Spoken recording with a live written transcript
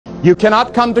You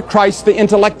cannot come to Christ the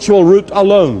intellectual route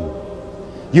alone.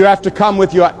 You have to come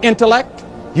with your intellect.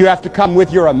 You have to come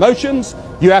with your emotions.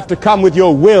 You have to come with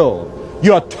your will.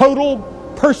 Your total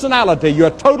personality,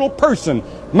 your total person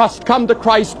must come to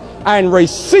Christ and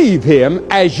receive Him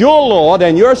as your Lord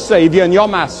and your Savior and your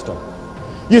Master.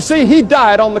 You see, He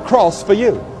died on the cross for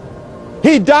you.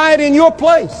 He died in your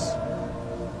place.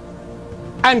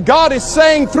 And God is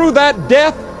saying through that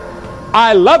death,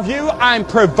 I love you. I'm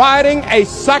providing a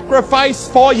sacrifice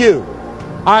for you.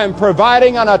 I'm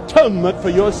providing an atonement for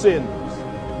your sins.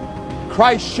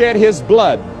 Christ shed His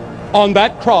blood on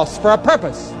that cross for a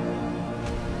purpose.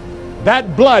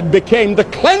 That blood became the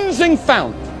cleansing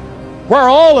fount where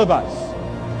all of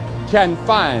us can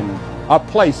find a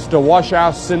place to wash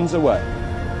our sins away.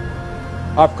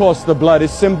 Of course, the blood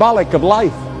is symbolic of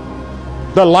life,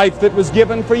 the life that was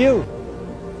given for you.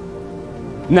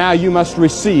 Now you must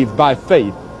receive by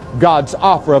faith God's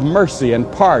offer of mercy and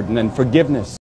pardon and forgiveness.